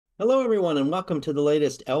Hello, everyone, and welcome to the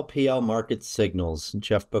latest LPL Market Signals.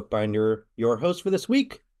 Jeff Bookbinder, your host for this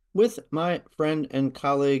week, with my friend and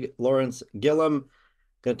colleague Lawrence Gillum.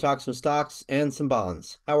 Going to talk some stocks and some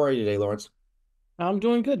bonds. How are you today, Lawrence? I'm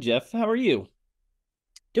doing good, Jeff. How are you?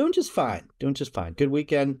 Doing just fine. Doing just fine. Good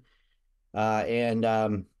weekend, and kind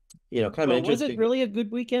of an Well, was it interesting. really a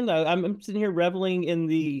good weekend? I'm sitting here reveling in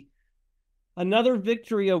the another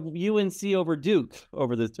victory of UNC over Duke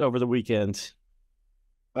over the weekend.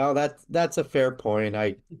 Well, that's a fair point.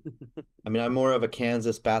 I mean, I'm more of a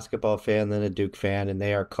Kansas basketball fan than a Duke fan, and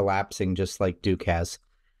they are collapsing just like Duke has.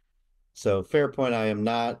 So, fair point. I am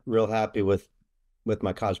not real happy with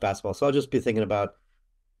my college basketball. So I'll just be thinking about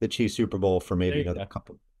the Chiefs Super Bowl for There maybe you another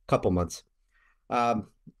go. couple months.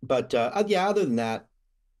 But yeah, other than that,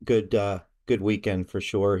 good weekend for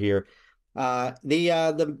sure here.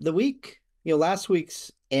 The week, last week's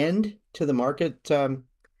end to the market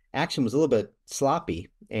action was a little bit sloppy,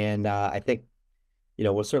 and I think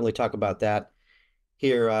we'll certainly talk about that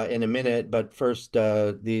here in a minute. But first,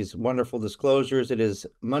 these wonderful disclosures. It is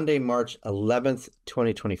Monday, March 11th,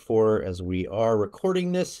 2024, as we are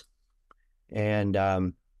recording this, and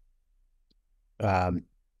um,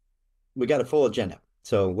 we got a full agenda.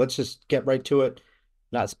 So let's just get right to it,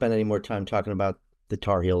 not spend any more time talking about the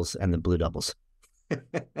Tar Heels and the Blue Devils.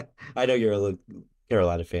 I know you're a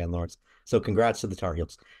Carolina fan, Lawrence. So congrats to the Tar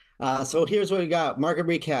Heels. So here's what we got. Market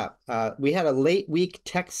recap. We had a late week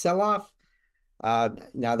tech sell-off.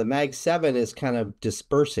 Now the Mag 7 is kind of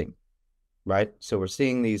dispersing, right? So we're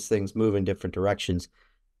seeing these things move in different directions.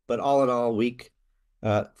 But all in all, week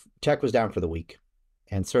tech was down for the week.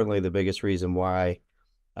 And certainly the biggest reason why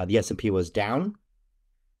the S&P was down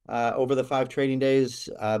over the 5 trading days.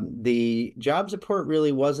 The jobs report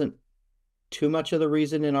really wasn't too much of the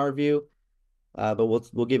reason in our view, but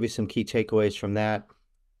we'll give you some key takeaways from that.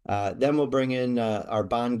 Then we'll bring in our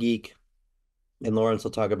bond geek, and Lawrence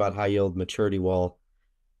will talk about high yield maturity wall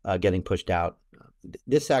getting pushed out.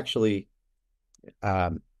 This actually,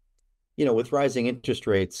 um, with rising interest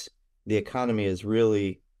rates, the economy is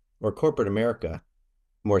really, or corporate America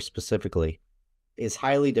more specifically, is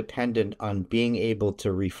highly dependent on being able to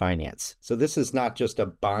refinance. So this is not just a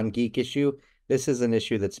bond geek issue. This is an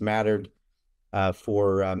issue that's mattered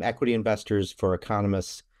for equity investors, for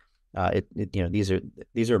economists.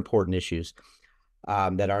 These are important issues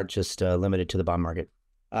that aren't just limited to the bond market.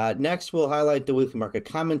 Next, we'll highlight the weekly market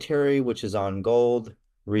commentary, which is on gold,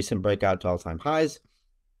 recent breakout to all-time highs.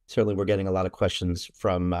 Certainly, we're getting a lot of questions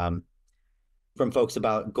from folks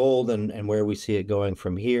about gold and where we see it going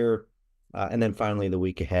from here. And then finally, the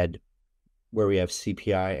week ahead, where we have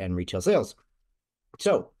CPI and retail sales.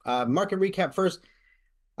 So, market recap first.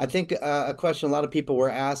 I think a question a lot of people were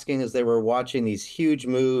asking as they were watching these huge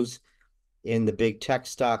moves in the big tech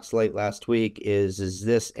stocks late last week is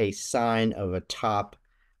this a sign of a top,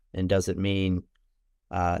 and does it mean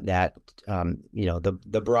that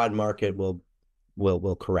the broad market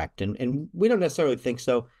will correct? And we don't necessarily think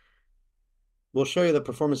so. We'll show you the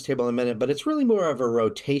performance table in a minute, but it's really more of a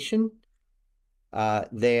rotation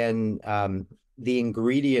than the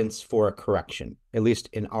ingredients for a correction, at least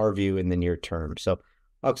in our view in the near term. So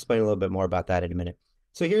I'll explain a little bit more about that in a minute.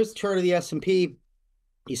 So here's the chart of the S&P.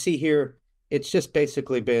 You see here, it's just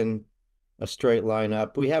basically been a straight line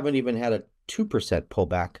up. We haven't even had a 2%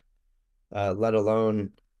 pullback, let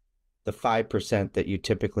alone the 5% that you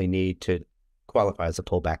typically need to qualify as a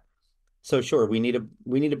pullback. So sure, we need a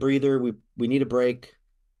breather. We need a break.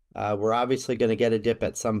 We're obviously going to get a dip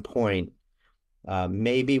at some point.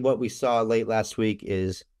 Maybe what we saw late last week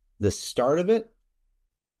is the start of it,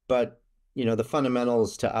 but the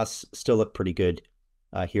fundamentals to us still look pretty good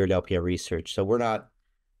here at LPL Research. So we're not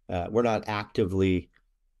actively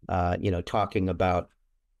talking about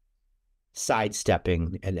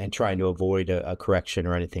sidestepping and trying to avoid a correction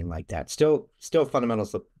or anything like that. Still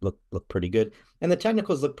fundamentals look pretty good, and the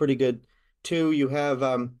technicals look pretty good too. You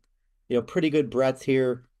have pretty good breadth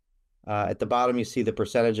here. At the bottom, you see the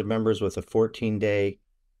percentage of members with a 14-day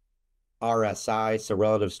RSI, so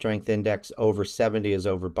relative strength index over 70 is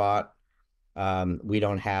overbought. We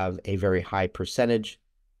don't have a very high percentage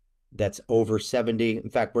that's over 70. In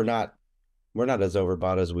fact, we're not as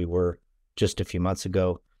overbought as we were just a few months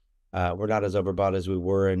ago. We're not as overbought as we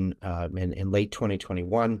were in late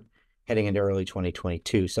 2021, heading into early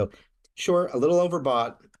 2022. So sure, a little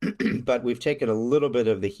overbought, but we've taken a little bit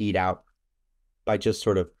of the heat out by just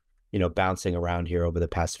sort of bouncing around here over the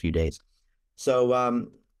past few days. So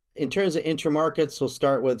in terms of intermarkets, we'll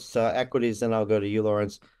start with equities, then I'll go to you,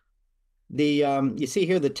 Lawrence. You see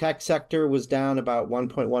here the tech sector was down about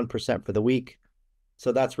 1.1% for the week.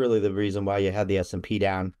 So that's really the reason why you had the S&P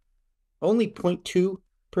down. Only 0.2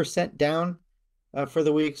 1% down for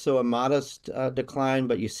the week, so a modest decline,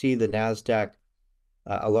 but you see the NASDAQ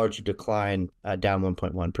a larger decline, down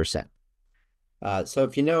 1.1%. So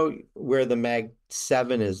if you know where the Mag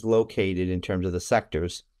 7 is located in terms of the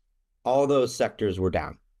sectors, all those sectors were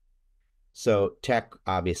down. So tech,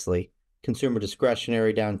 obviously, consumer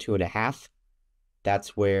discretionary down 2.5.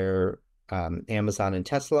 That's where Amazon and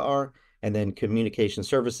Tesla are. And then communication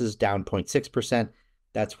services down 0.6%.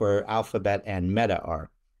 That's where Alphabet and Meta are.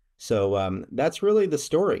 So that's really the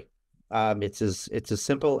story. It's as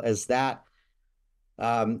simple as that.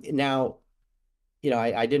 Now,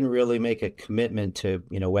 I didn't really make a commitment to,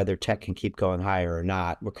 whether tech can keep going higher or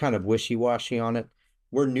not. We're kind of wishy-washy on it.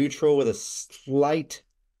 We're neutral with a slight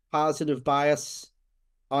positive bias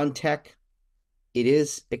on tech. It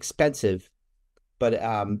is expensive,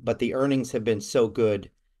 but the earnings have been so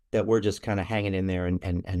good that we're just kind of hanging in there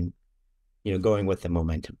and going with the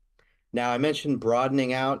momentum. Now, I mentioned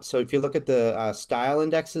broadening out. So if you look at the style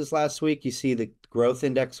indexes last week, you see the growth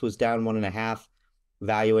index was down 1.5,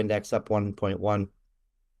 value index up 1.1.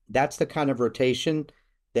 That's the kind of rotation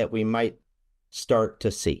that we might start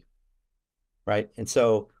to see, right? And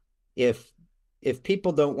so if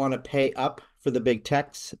people don't want to pay up for the big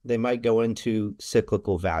techs, they might go into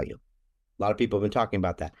cyclical value. A lot of people have been talking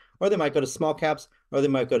about that. Or they might go to small caps, or they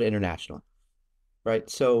might go to international, right?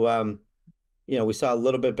 So we saw a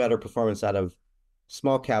little bit better performance out of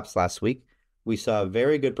small caps last week. We saw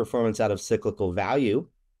very good performance out of cyclical value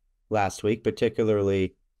last week,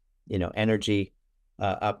 particularly, energy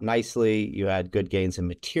up nicely. You had good gains in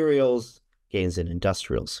materials, gains in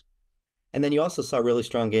industrials. And then you also saw really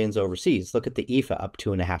strong gains overseas. Look at the EFA up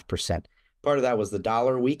 2.5%. Part of that was the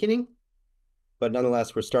dollar weakening, but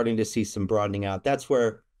nonetheless, we're starting to see some broadening out. That's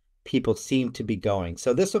where people seem to be going.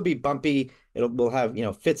 So this will be bumpy. We'll have,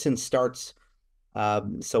 fits and starts.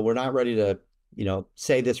 So we're not ready to,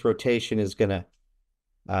 say this rotation is going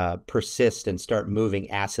to persist and start moving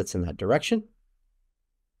assets in that direction.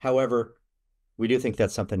 However, we do think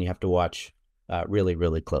that's something you have to watch really,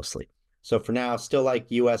 really closely. So for now, still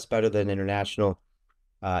like US better than international,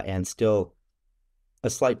 and still a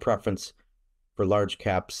slight preference for large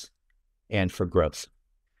caps and for growth.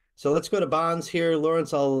 So let's go to bonds here.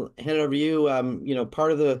 Lawrence, I'll hand it over to you.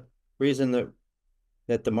 Part of the reason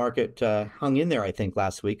that the market hung in there, I think,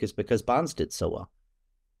 last week is because bonds did so well.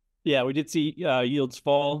 Yeah, we did see yields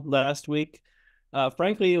fall last week.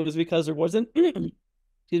 Frankly, it was because there wasn't, excuse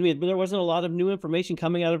me, there wasn't a lot of new information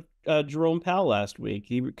coming out of Jerome Powell last week.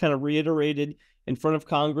 He kind of reiterated in front of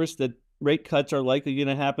Congress that rate cuts are likely going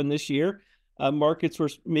to happen this year. Markets were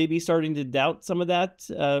maybe starting to doubt some of that,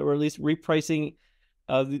 or at least repricing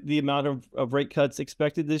the amount of rate cuts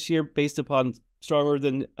expected this year based upon stronger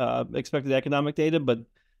than expected economic data. But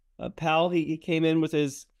Powell, he came in with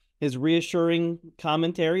his reassuring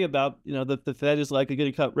commentary about, the Fed is likely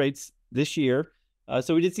going to cut rates this year.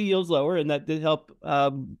 So we did see yields lower, and that did help,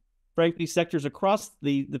 frankly, sectors across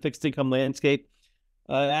the fixed income landscape.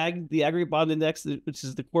 The aggregate bond index, which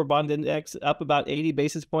is the core bond index, up about 80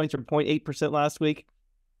 basis points or 0.8% last week.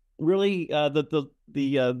 Really,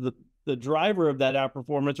 the driver of that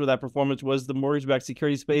outperformance or that performance was the mortgage-backed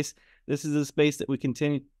security space. This is a space that we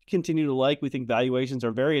continue to like. We think valuations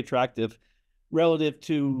are very attractive relative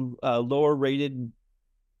to lower-rated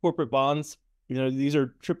corporate bonds. These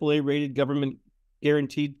are AAA rated government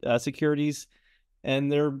guaranteed securities,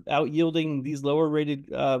 and they're out yielding these lower rated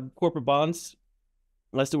corporate bonds.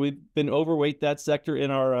 Lester, we've been overweight that sector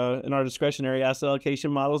in our discretionary asset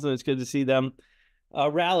allocation models, and it's good to see them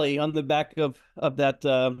rally on the back of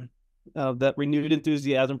that renewed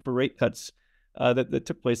enthusiasm for rate cuts that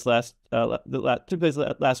took place last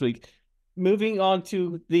week. Moving on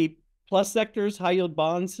to the plus sectors, high yield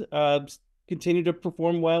bonds continue to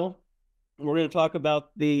perform well. We're going to talk about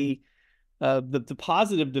the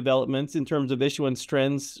positive developments in terms of issuance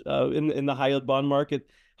trends in the high yield bond market.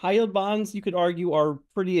 High yield bonds, you could argue, are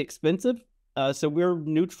pretty expensive, so we're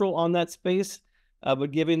neutral on that space.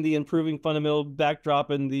 But given the improving fundamental backdrop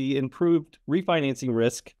and the improved refinancing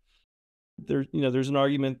risk, there's an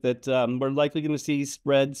argument that we're likely going to see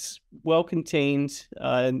spreads well contained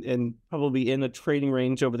and probably in a trading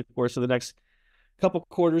range over the course of the next couple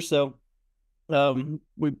quarters. So,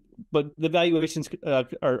 but the valuations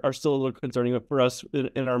are still a little concerning for us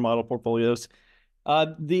in our model portfolios.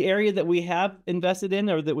 The area that we have invested in,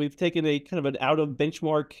 or that we've taken a kind of an out of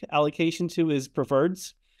benchmark allocation to, is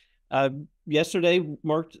preferreds. Yesterday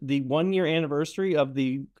marked the 1-year anniversary of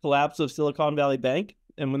the collapse of Silicon Valley Bank.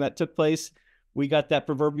 And when that took place, we got that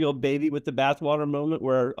proverbial baby with the bathwater moment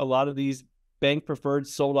where a lot of these bank preferreds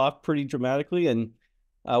sold off pretty dramatically. And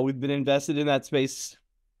we've been invested in that space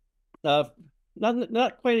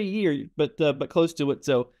not quite a year, but close to it.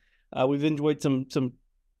 So we've enjoyed some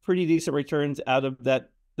pretty decent returns out of that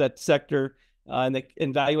sector,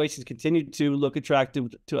 and valuations continue to look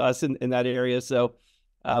attractive to us in that area. So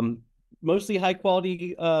um, mostly high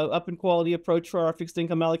quality, up in quality approach for our fixed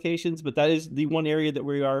income allocations, but that is the one area that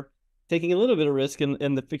we are taking a little bit of risk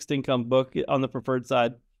in the fixed income book on the preferred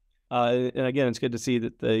side. And again, it's good to see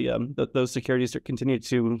that those securities continue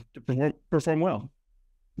to perform well.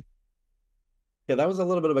 Yeah, that was a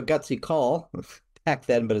little bit of a gutsy call back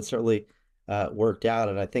then, but it certainly worked out.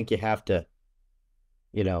 And I think you have to,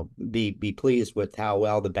 be pleased with how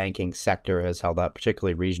well the banking sector has held up,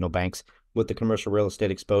 particularly regional banks with the commercial real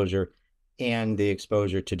estate exposure and the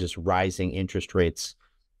exposure to just rising interest rates,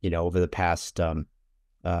 over the past uh,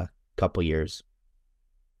 couple years.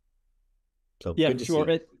 So Yeah, good to sure.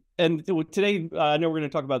 see. And today, I know we're going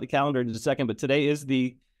to talk about the calendar in just a second, but today is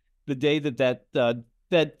the day that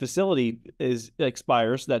Fed facility is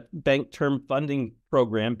expires, that Bank Term Funding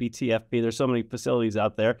Program, BTFP. There's so many facilities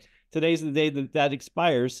out there. Today's the day that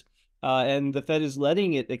expires, and the Fed is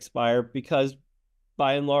letting it expire because,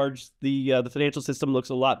 by and large, the financial system looks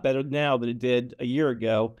a lot better now than it did a year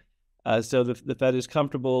ago. So the Fed is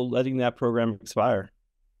comfortable letting that program expire.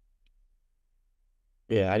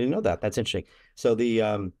 Yeah, I didn't know that. That's interesting. So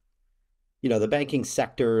the banking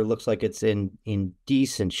sector looks like it's in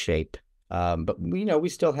decent shape. But we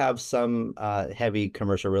still have some heavy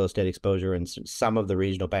commercial real estate exposure in some of the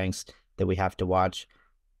regional banks that we have to watch.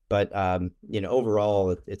 But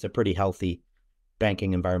overall, it's a pretty healthy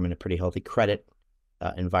banking environment, a pretty healthy credit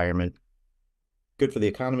environment, good for the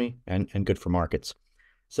economy and good for markets.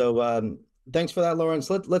 So thanks for that, Lawrence.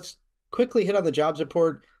 Let's quickly hit on the jobs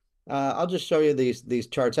report. I'll just show you these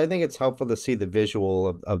charts. I think it's helpful to see the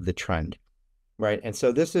visual of the trend, right? And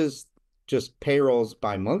so this is just payrolls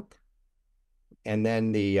by month, and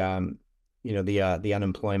then the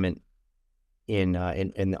unemployment in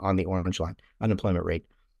on the orange line, unemployment rate.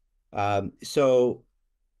 So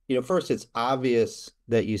first it's obvious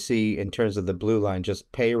that you see in terms of the blue line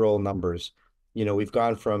just payroll numbers. We've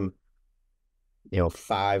gone from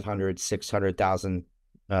 500, 600,000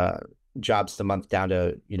 jobs a month down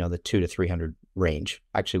to the 2 to 300 range.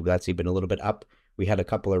 Actually, that's even a little bit up. We had a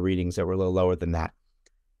couple of readings that were a little lower than that.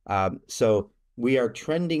 So we are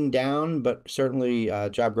trending down, but certainly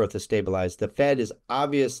job growth has stabilized. The Fed is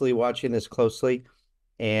obviously watching this closely,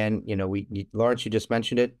 and Lawrence, you just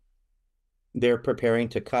mentioned it. They're preparing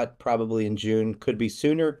to cut probably in June, could be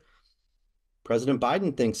sooner. President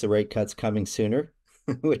Biden thinks the rate cut's coming sooner,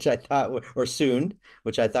 which I thought, or soon,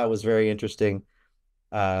 which I thought was very interesting.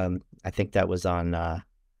 I think that was on,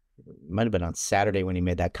 might have been on Saturday when he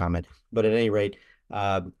made that comment. But at any rate,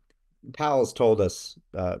 Powell's told us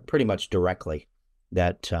pretty much directly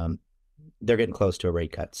that they're getting close to a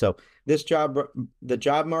rate cut. So the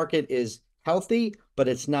job market is healthy, but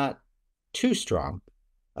it's not too strong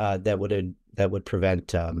that would prevent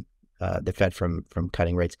the Fed from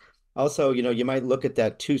cutting rates. Also, you might look at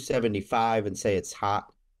that 275 and say it's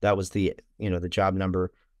hot. That was the job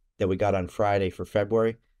number that we got on Friday for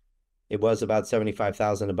February. It was about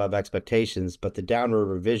 75,000 above expectations, but the downward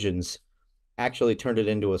revisions actually turned it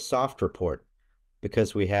into a soft report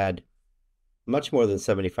because we had much more than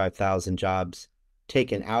 75,000 jobs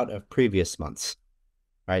taken out of previous months,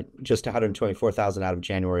 right? Just 124,000 out of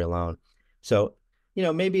January alone. So,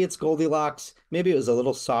 maybe it's Goldilocks. Maybe it was a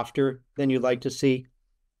little softer than you'd like to see,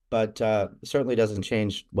 but certainly doesn't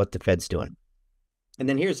change what the Fed's doing. And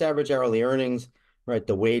then here's average hourly earnings, right?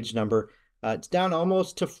 The wage number. It's down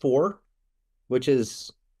almost to 4, which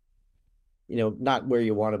is, not where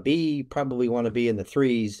you want to be. Probably want to be in the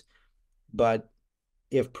 3s. But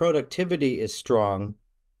if productivity is strong,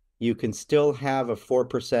 you can still have a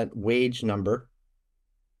 4% wage number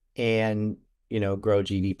and, grow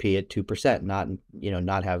GDP at 2%,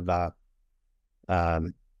 not have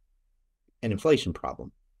an inflation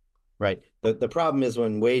problem, right? The problem is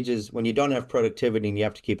when you don't have productivity and you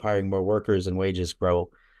have to keep hiring more workers and wages grow,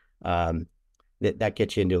 that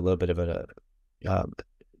gets you into a little bit of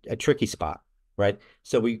a tricky spot, right?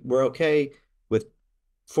 So we're okay with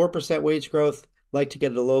 4% wage growth, like to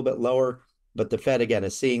get it a little bit lower, but the Fed, again,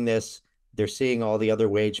 is seeing this. They're seeing all the other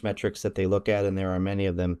wage metrics that they look at, and there are many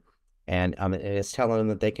of them, and it's telling them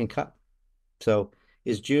that they can cut. So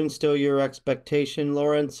is June still your expectation,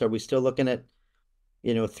 Lawrence? Are we still looking at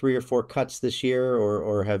 3 or 4 cuts this year,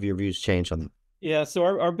 or have your views changed on them? Yeah, so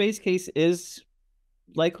our base case is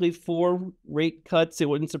likely 4 rate cuts. It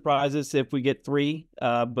wouldn't surprise us if we get 3,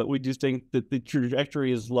 but we do think that the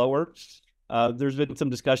trajectory is lower. There's been some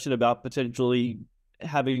discussion about potentially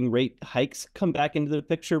having rate hikes come back into the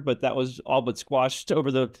picture, but that was all but squashed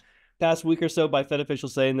over the past week or so by Fed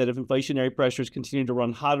officials saying that if inflationary pressures continue to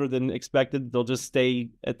run hotter than expected, they'll just stay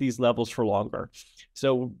at these levels for longer.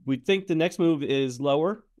 So we think the next move is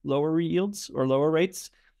lower yields or lower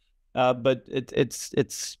rates, but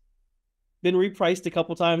it's been repriced a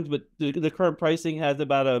couple times, but the current pricing has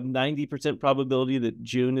about a 90% probability that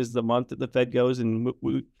June is the month that the Fed goes, and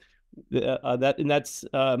that's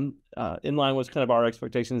in line with kind of our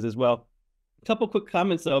expectations as well. A couple quick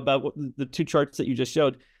comments though about the two charts that you just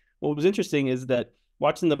showed. What was interesting is that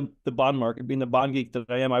watching the bond market, being the bond geek that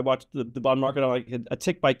I am, I watched the bond market on like a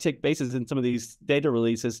tick by tick basis in some of these data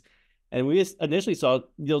releases, and we initially saw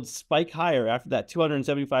yields spike higher after that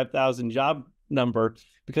 275,000 job number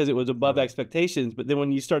because it was above expectations. But then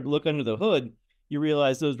when you start to look under the hood, you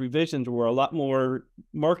realize those revisions were a lot more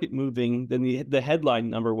market moving than the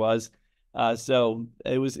headline number was. So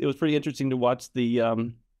it was pretty interesting to watch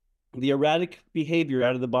the erratic behavior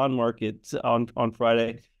out of the bond market on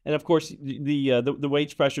Friday. And of course, the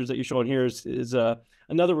wage pressures that you're showing here is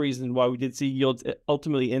another reason why we did see yields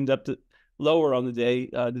ultimately end up lower on the day,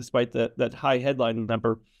 despite that high headline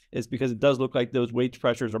number, is because it does look like those wage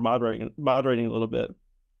pressures are moderating a little bit.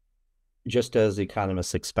 Just as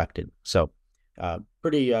economists expected. So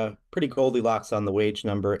pretty Goldilocks on the wage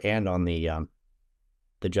number and on the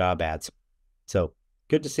job ads. So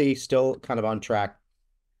good to see, still kind of on track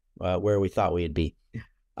where we thought we'd be.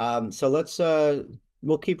 So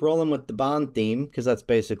we'll keep rolling with the bond theme because that's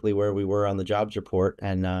basically where we were on the jobs report,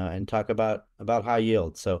 and talk about high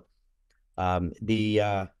yield. So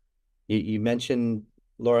you mentioned,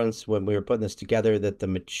 Lawrence, when we were putting this together, that the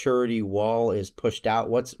maturity wall is pushed out.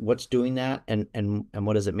 What's doing that, and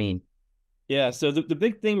what does it mean? Yeah, so the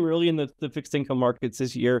big thing really in the fixed income markets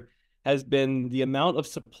this year has been the amount of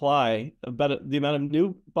supply, about the amount of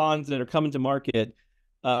new bonds that are coming to market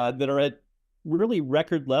that are at really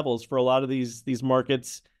record levels for a lot of these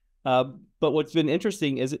markets. But what's been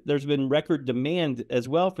interesting is there's been record demand as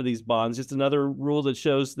well for these bonds. Just another rule that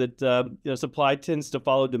shows that supply tends to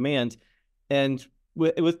follow demand. And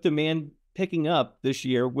with demand picking up this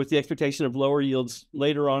year, with the expectation of lower yields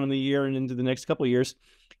later on in the year and into the next couple of years,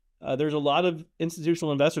 there's a lot of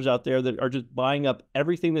institutional investors out there that are just buying up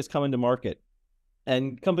everything that's coming to market.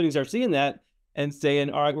 And companies are seeing that and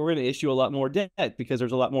saying, all right, we're going to issue a lot more debt because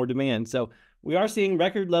there's a lot more demand. So we are seeing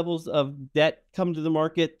record levels of debt come to the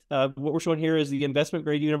market. What we're showing here is the investment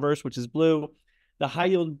grade universe, which is blue, the high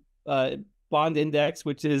yield bond index,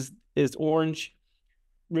 which is orange.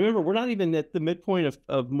 Remember, we're not even at the midpoint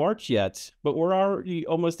of March yet, but we're already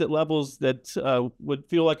almost at levels that would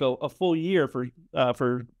feel like a full year for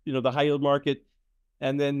the high yield market.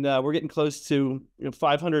 And then we're getting close to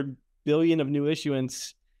 500 billion of new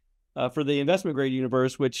issuance for the investment grade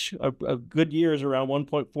universe, which a good year is around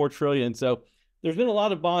 1.4 trillion. So there's been a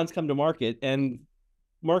lot of bonds come to market, and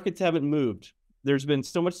markets haven't moved. There's been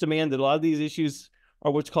so much demand that a lot of these issues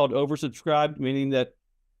are what's called oversubscribed, meaning that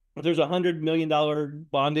if there's $100 million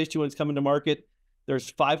bond issuance coming to market,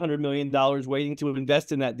 there's $500 million waiting to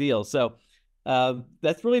invest in that deal. So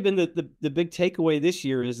that's really been the big takeaway this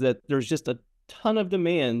year, is that there's just a ton of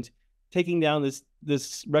demand taking down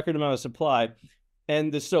this record amount of supply.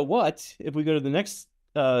 And so what, if we go to the next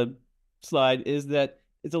slide, is that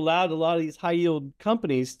it's allowed a lot of these high yield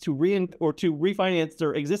companies to refinance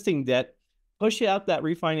their existing debt, push out that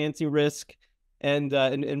refinancing risk, and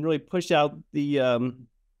really push out the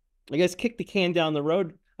kick the can down the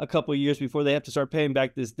road a couple of years before they have to start paying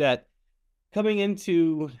back this debt. Coming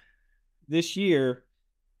into this year,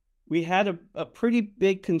 we had a pretty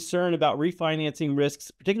big concern about refinancing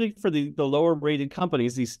risks, particularly for the lower rated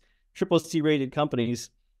companies, these triple C rated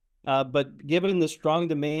companies. But given the strong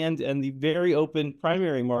demand and the very open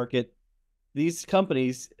primary market, these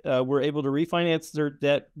companies were able to refinance their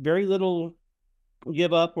debt, very little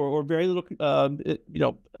give up or very little,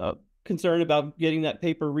 concern about getting that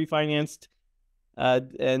paper refinanced.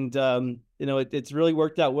 It's really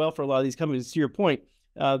worked out well for a lot of these companies. To your point,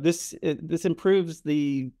 this improves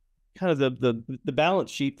the kind of the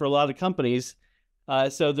balance sheet for a lot of companies.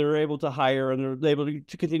 So they're able to hire and they're able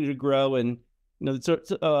to continue to grow. And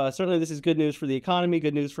certainly this is good news for the economy,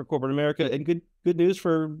 good news for corporate America, and good news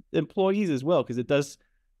for employees as well, because it does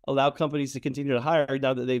allow companies to continue to hire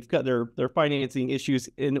now that they've got their financing issues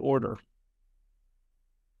in order.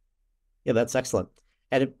 Yeah, that's excellent.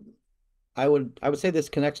 And I would say this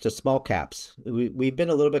connects to small caps. We've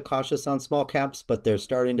been a little bit cautious on small caps, but they're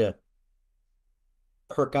starting to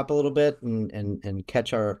perk up a little bit and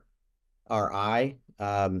catch our eye.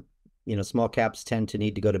 Small caps tend to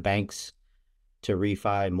need to go to banks to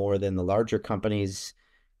refi more than the larger companies.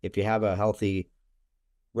 If you have a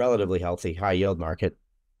relatively healthy high yield market,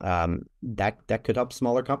 that could help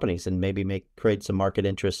smaller companies and maybe create some market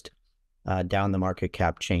interest down the market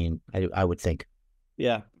cap chain. I would think.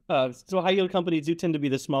 Yeah. So high yield companies do tend to be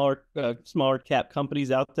the smaller cap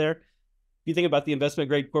companies out there. If you think about the investment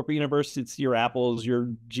grade corporate universe, it's your Apples,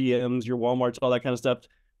 your GMs, your Walmarts, all that kind of stuff.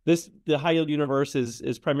 The high yield universe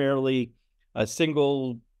is primarily a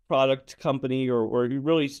single product company or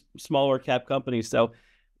really smaller cap companies. So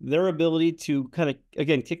their ability to kind of,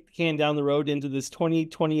 again, kick the can down the road into this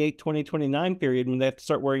 2028, 2029 period when they have to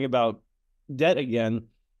start worrying about debt again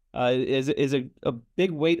is a big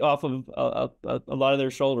weight off of a lot of their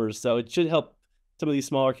shoulders. So it should help some of these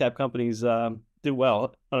smaller cap companies do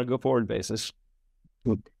well on a go forward basis.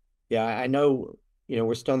 Yeah, I know,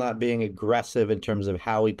 we're still not being aggressive in terms of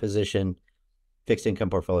how we position fixed income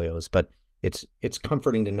portfolios, but it's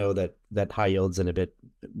comforting to know that high yield's in a bit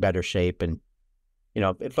better shape. And,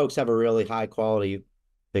 if folks have a really high quality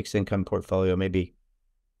fixed income portfolio, maybe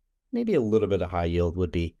a little bit of high yield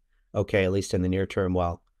would be okay, at least in the near term,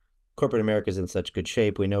 while corporate America is in such good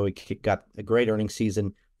shape. We know we got a great earnings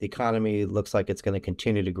season. The economy looks like it's going to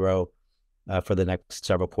continue to grow for the next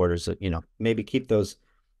several quarters. Maybe keep those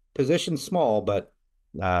positions small, but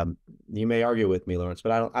you may argue with me, Lawrence,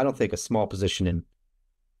 but I don't think a small position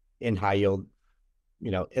in high yield,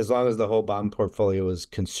 as long as the whole bond portfolio is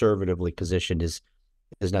conservatively positioned, is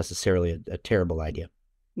necessarily a terrible idea.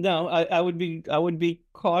 No, I would be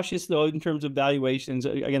cautious though in terms of valuations.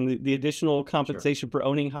 Again, the additional Sure. compensation for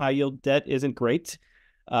owning high yield debt isn't great.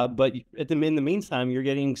 But in the meantime, you're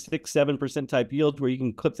getting 6-7% type yields where you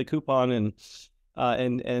can clip the coupon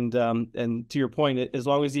and to your point, as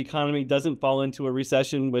long as the economy doesn't fall into a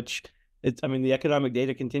recession, which I mean, the economic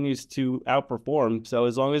data continues to outperform. So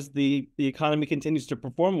as long as the economy continues to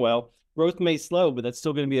perform well, growth may slow, but that's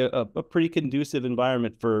still going to be a pretty conducive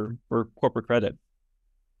environment for corporate credit.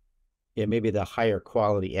 Yeah, maybe the higher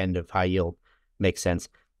quality end of high yield makes sense.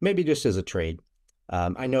 Maybe just as a trade.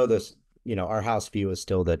 I know this, our house view is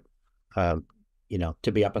still that,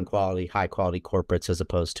 to be up in quality, high quality corporates as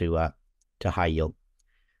opposed to high yield.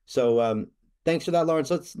 So thanks for that,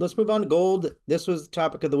 Lawrence. Let's move on to gold. This was the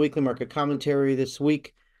topic of the weekly market commentary this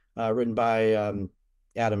week, written by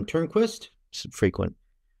Adam Turnquist, frequent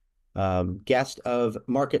guest of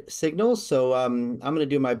Market Signals. So I'm going to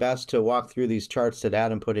do my best to walk through these charts that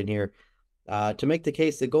Adam put in here to make the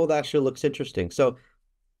case that gold actually looks interesting. So,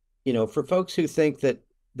 for folks who think that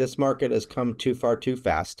this market has come too far too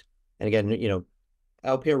fast, and again,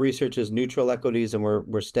 LPL research is neutral equities, and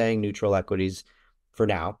we're staying neutral equities for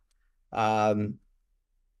now.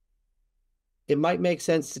 It might make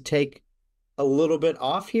sense to take a little bit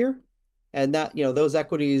off here, and that those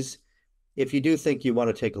equities, if you do think you want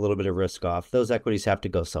to take a little bit of risk off, those equities have to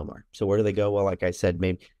go somewhere. So where do they go? Well, like I said,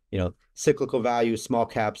 maybe cyclical value, small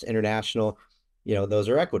caps, international, those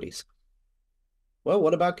are equities. Well,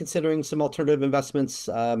 what about considering some alternative investments,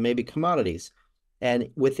 maybe commodities? And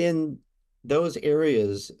within those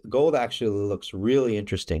areas, gold actually looks really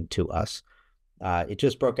interesting to us. It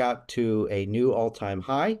just broke out to a new all-time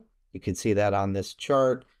high. You can see that on this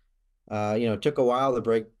chart. It took a while to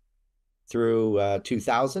break through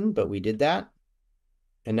 2000, but we did that.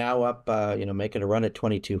 And now up, making a run at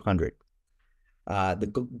 2200.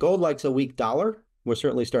 The gold likes a weak dollar. We're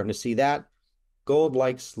certainly starting to see that. Gold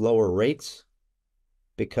likes lower rates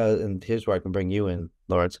and here's where I can bring you in,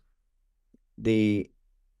 Lawrence. Gold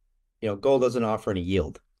doesn't offer any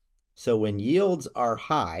yield. So when yields are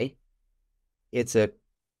high, it's a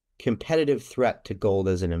competitive threat to gold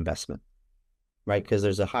as an investment, right? Because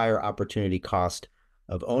there's a higher opportunity cost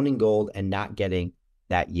of owning gold and not getting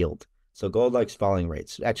that yield. So gold likes falling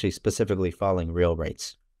rates, actually specifically falling real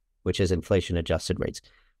rates, which is inflation adjusted rates.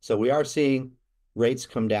 So we are seeing rates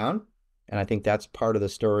come down, and I think that's part of the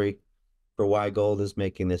story for why gold is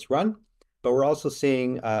making this run. But we're also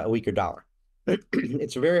seeing a weaker dollar.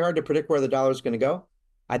 It's very hard to predict where the dollar is going to go.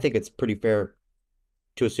 I think it's pretty fair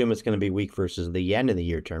to assume it's going to be weak versus the yen in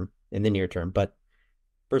the near term. But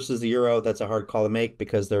versus the euro, that's a hard call to make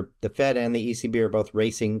because the Fed and the ECB are both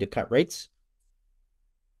racing to cut rates.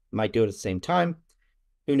 Might do it at the same time.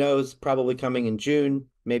 Who knows? Probably coming in June,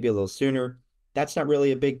 maybe a little sooner. That's not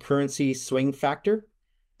really a big currency swing factor.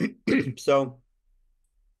 So,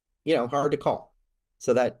 hard to call.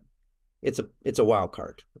 So that it's a wild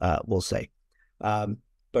card, we'll say.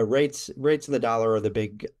 But rates and the dollar are the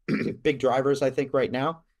big drivers, I think, right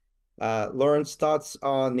now. Lawrence, thoughts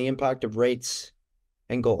on the impact of rates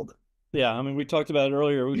and gold? Yeah, I mean, we talked about it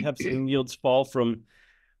earlier. We have seen yields fall from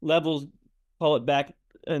levels, call it back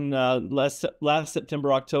in last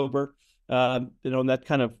September, October. And that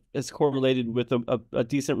kind of is correlated with a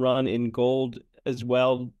decent run in gold as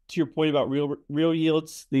well. To your point about real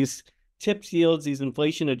yields, these tips yields, these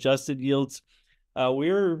inflation adjusted yields,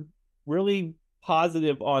 we're really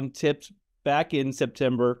positive on tips back in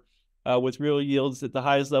September, with real yields at the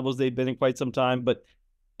highest levels they've been in quite some time. But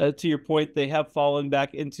to your point, they have fallen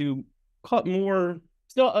back into more,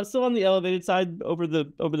 still on the elevated side over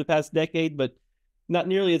the past decade, but not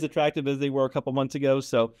nearly as attractive as they were a couple months ago.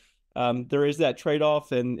 So there is that trade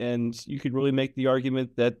off, and you could really make the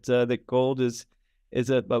argument that that gold is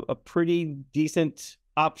a pretty decent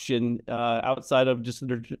option outside of just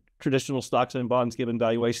the traditional stocks and bonds, given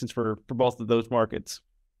valuations for both of those markets.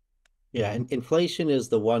 Yeah, and inflation is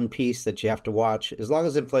the one piece that you have to watch. As long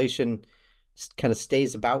as inflation kind of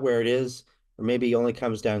stays about where it is, or maybe only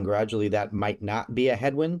comes down gradually, that might not be a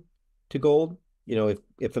headwind to gold.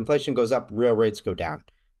 If inflation goes up, real rates go down.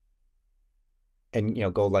 And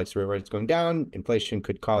gold likes real rates going down. Inflation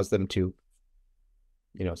could cause them to,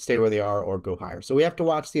 stay where they are or go higher. So we have to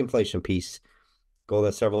watch the inflation piece. Gold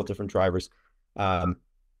has several different drivers. Um,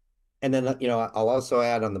 and then, I'll also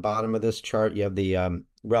add on the bottom of this chart, you have the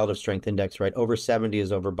relative strength index, right? Over 70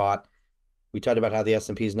 is overbought. We talked about how the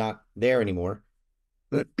S&P is not there anymore,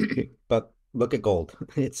 but look at gold.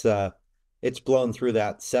 It's blown through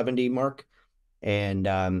that 70 mark, and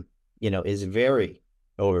is very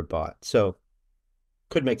overbought. So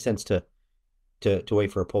could make sense to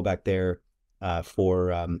wait for a pullback there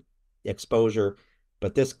for exposure,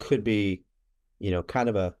 but this could be kind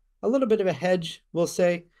of a little bit of a hedge, we'll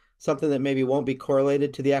say, something that maybe won't be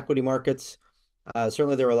correlated to the equity markets.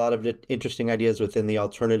 Certainly, there are a lot of interesting ideas within the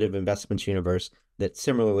alternative investments universe that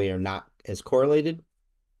similarly are not as correlated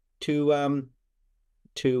to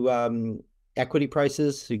equity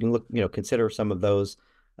prices. So you can consider some of those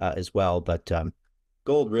as well. But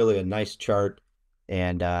gold, really a nice chart,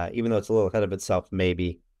 and even though it's a little ahead of itself,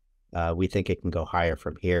 maybe we think it can go higher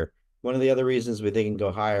from here. One of the other reasons we think it can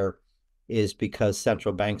go higher is because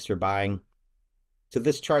central banks are buying. So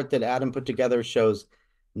this chart that Adam put together shows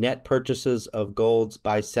net purchases of golds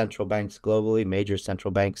by central banks globally, major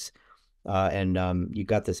central banks. And you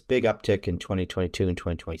got this big uptick in 2022 and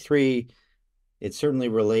 2023. It's certainly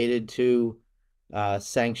related to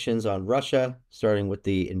sanctions on Russia, starting with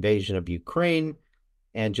the invasion of Ukraine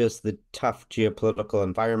and just the tough geopolitical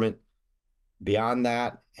environment. Beyond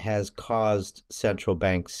that has caused central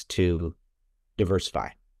banks to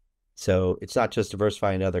diversify. So it's not just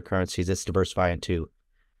diversifying into other currencies, it's diversifying into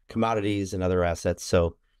commodities and other assets.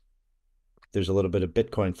 So there's a little bit of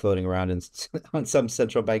Bitcoin floating around on some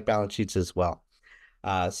central bank balance sheets as well.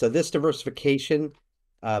 So this diversification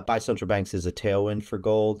by central banks is a tailwind for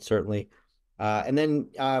gold, certainly. And then,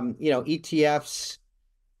 ETFs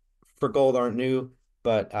for gold aren't new,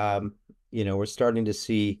 but, we're starting to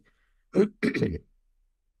see, or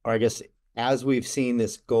I guess, as we've seen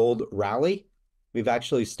this gold rally, we've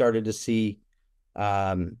actually started to see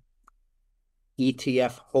ETF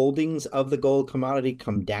holdings of the gold commodity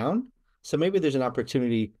come down. So maybe there's an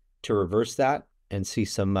opportunity to reverse that and see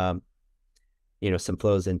some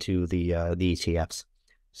flows into the ETFs.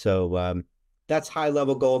 So that's high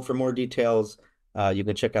level gold. For more details, you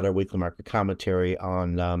can check out our weekly market commentary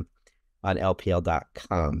on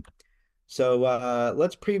LPL.com. So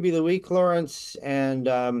let's preview the week, Lawrence, and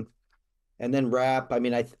then wrap. I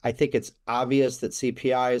mean, I think it's obvious that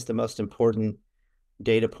CPI is the most important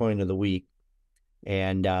data point of the week,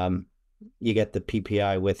 and you get the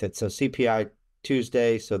PPI with it. So CPI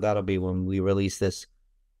Tuesday, so that'll be when we release this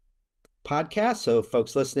podcast. So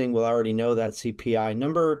folks listening will already know that CPI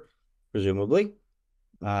number, presumably.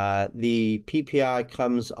 The PPI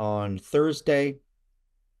comes on Thursday,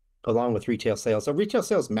 along with retail sales. So retail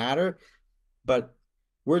sales matter, but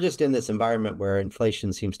we're just in this environment where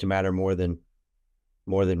inflation seems to matter more than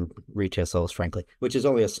retail sales, frankly, which is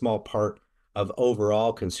only a small part of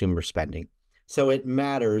overall consumer spending. So it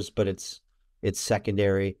matters, but it's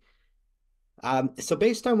secondary. So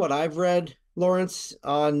based on what I've read, Lawrence,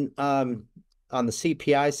 on the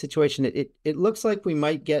CPI situation, it looks like we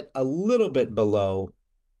might get a little bit below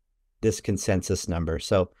this consensus number.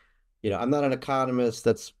 So, I'm not an economist.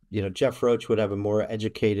 That's, Jeff Roach would have a more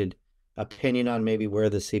educated opinion on maybe where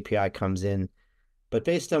the CPI comes in. But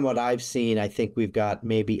based on what I've seen, I think we've got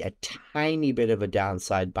maybe a tiny bit of a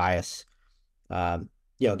downside bias.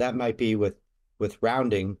 That might be with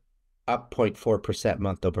rounding up 0.4%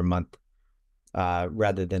 month over month,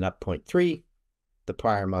 rather than up 0.3 the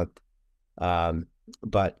prior month.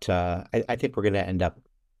 But I think we're going to end up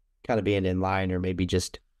kind of being in line, or maybe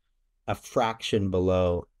just a fraction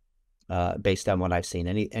below, based on what I've seen.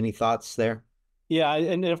 Any thoughts there? Yeah,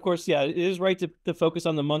 and of course, yeah, it is right to focus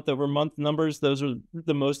on the month over month numbers. Those are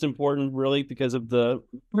the most important, really, because of the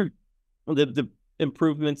the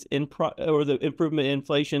improvements or the improvement in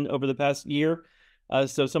inflation over the past year.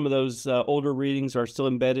 So some of those older readings are still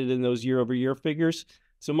embedded in those year over year figures.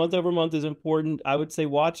 So month over month is important. I would say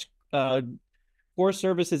watch core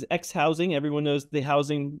services X housing. Everyone knows the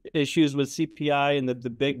housing issues with CPI and the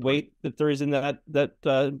big weight that there is in that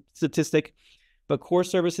statistic. But core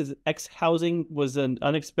services X housing was an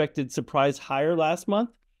unexpected surprise higher last month.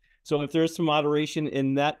 So if there's some moderation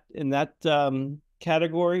in that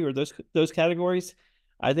category or those categories,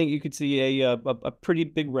 I think you could see a pretty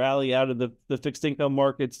big rally out of the fixed income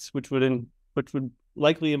markets, which would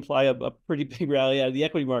likely imply a pretty big rally out of the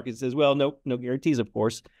equity markets as well. No guarantees, of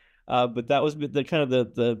course, but that was the kind of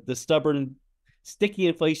the stubborn, sticky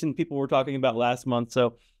inflation people were talking about last month.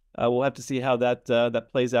 So we'll have to see how that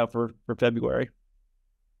plays out for February.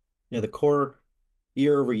 Yeah, the core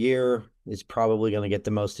year over year is probably going to get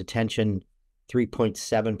the most attention.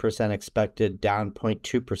 3.7% expected, down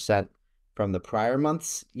 0.2% from the prior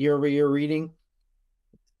month's year over year reading.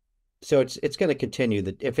 So it's going to continue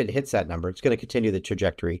that if it hits that number, it's going to continue the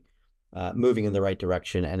trajectory, moving in the right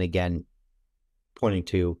direction, and again pointing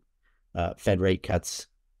to Fed rate cuts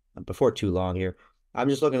before too long here. I'm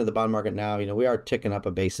just looking at the bond market now. We are ticking up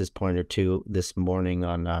a basis point or two this morning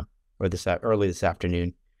or this early this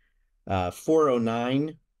afternoon.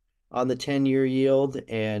 409 on the 10-year yield,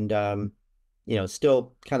 and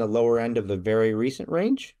still kind of lower end of the very recent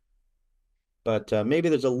range. But maybe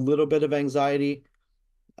there's a little bit of anxiety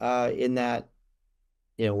in that,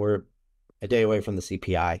 we're a day away from the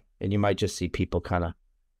CPI, and you might just see people kind of,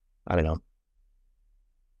 I don't know,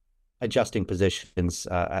 adjusting positions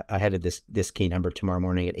ahead of this key number tomorrow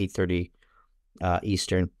morning at 8:30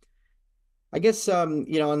 Eastern. I guess, on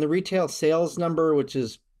the retail sales number, which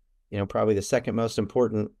is, probably the second most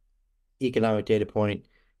important economic data point,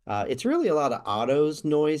 it's really a lot of autos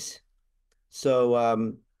noise.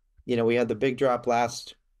 So, we had the big drop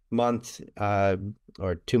last month,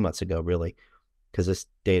 or 2 months ago, really, because this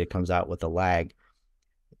data comes out with a lag.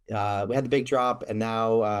 We had the big drop, and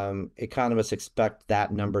now economists expect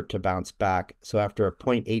that number to bounce back. So after a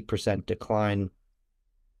 0.8% decline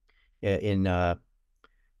in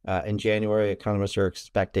January, economists are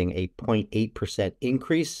expecting a 0.8%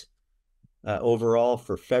 increase overall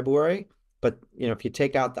for February. But if you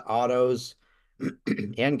take out the autos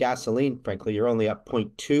and gasoline, frankly, you're only up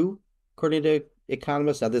 0.2 according to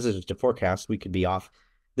economists. Now, this is just a forecast. We could be off.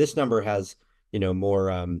 This number has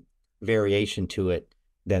more variation to it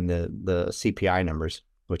than the CPI numbers,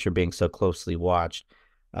 which are being so closely watched.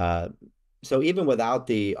 So even without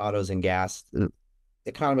the autos and gas,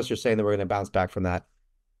 economists are saying that we're going to bounce back from that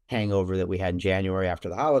hangover that we had in January after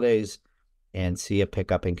the holidays and see a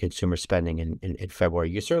pickup in consumer spending in February.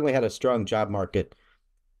 You certainly had a strong job market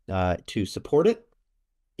to support it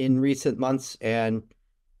in recent months. And,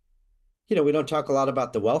 we don't talk a lot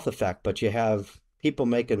about the wealth effect, but you have people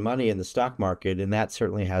making money in the stock market, and that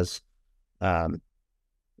certainly has,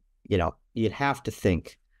 you'd have to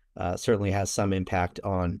think, certainly has some impact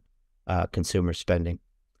on consumer spending.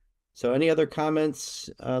 So any other comments,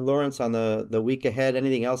 Lawrence, on the week ahead?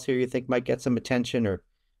 Anything else here you think might get some attention, or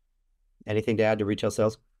anything to add to retail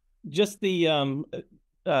sales? Just again,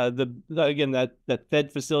 that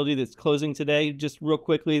Fed facility that's closing today, just real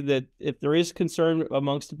quickly, that if there is concern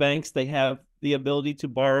amongst banks, they have the ability to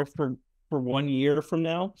borrow for 1 year from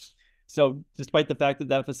now. So despite the fact that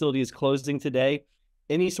that facility is closing today,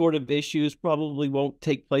 any sort of issues probably won't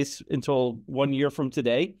take place until 1 year from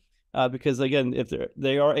today, because again, if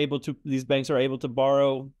these banks are able to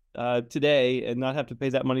borrow today and not have to pay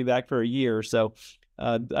that money back for a year. So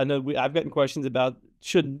I know I've gotten questions about,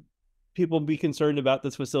 should people be concerned about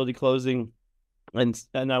this facility closing, and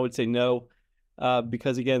I would say no,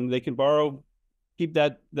 because again, they can borrow, keep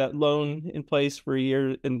that loan in place for a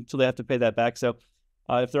year until they have to pay that back. So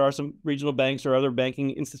if there are some regional banks or other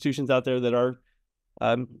banking institutions out there that are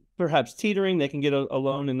perhaps teetering, they can get a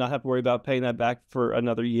loan and not have to worry about paying that back for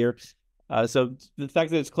another year. So the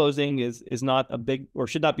fact that it's closing is not a big, or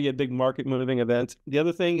should not be a big market moving event. The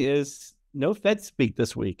other thing is no Fed speak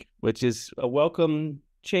this week, which is a welcome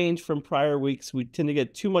change from prior weeks. We tend to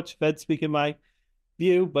get too much Fed speak in my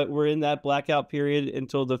view, but we're in that blackout period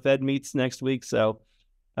until the Fed meets next week. So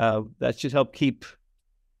that should help keep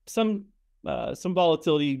some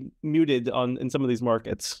volatility muted in some of these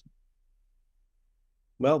markets.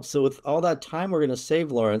 Well, so with all that time we're going to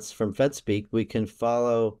save, Lawrence, from Fed speak, we can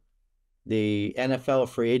follow the NFL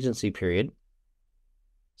free agency period,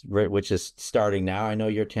 which is starting now. I know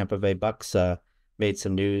your Tampa Bay Bucks made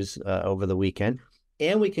some news over the weekend.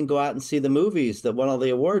 And we can go out and see the movies that won all the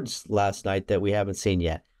awards last night that we haven't seen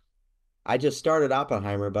yet. I just started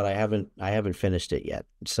Oppenheimer, but I haven't finished it yet.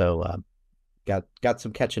 So got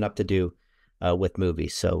some catching up to do with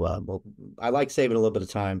movies. So well, I like saving a little bit of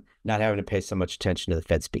time, not having to pay so much attention to the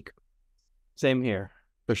Fed speak. Same here,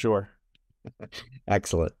 for sure.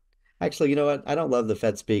 Excellent. Actually, you know what? I don't love the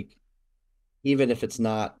Fed speak, even if it's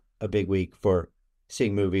not a big week for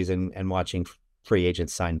seeing movies and watching free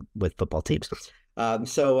agents sign with football teams.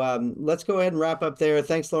 Let's go ahead and wrap up there.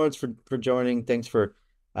 Thanks, Lawrence, for joining. Thanks for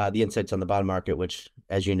the insights on the bond market, which,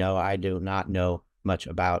 as you know, I do not know much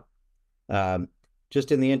about. Um,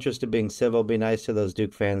 just in the interest of being civil, be nice to those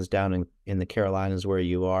Duke fans down in the Carolinas where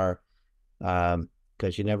you are,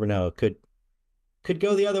 because you never know. It could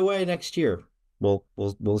go the other way next year.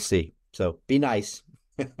 We'll see. So be nice.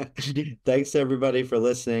 Thanks everybody for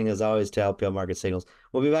listening. As always, to LPL Market Signals.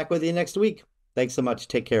 We'll be back with you next week. Thanks so much.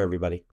 Take care, everybody.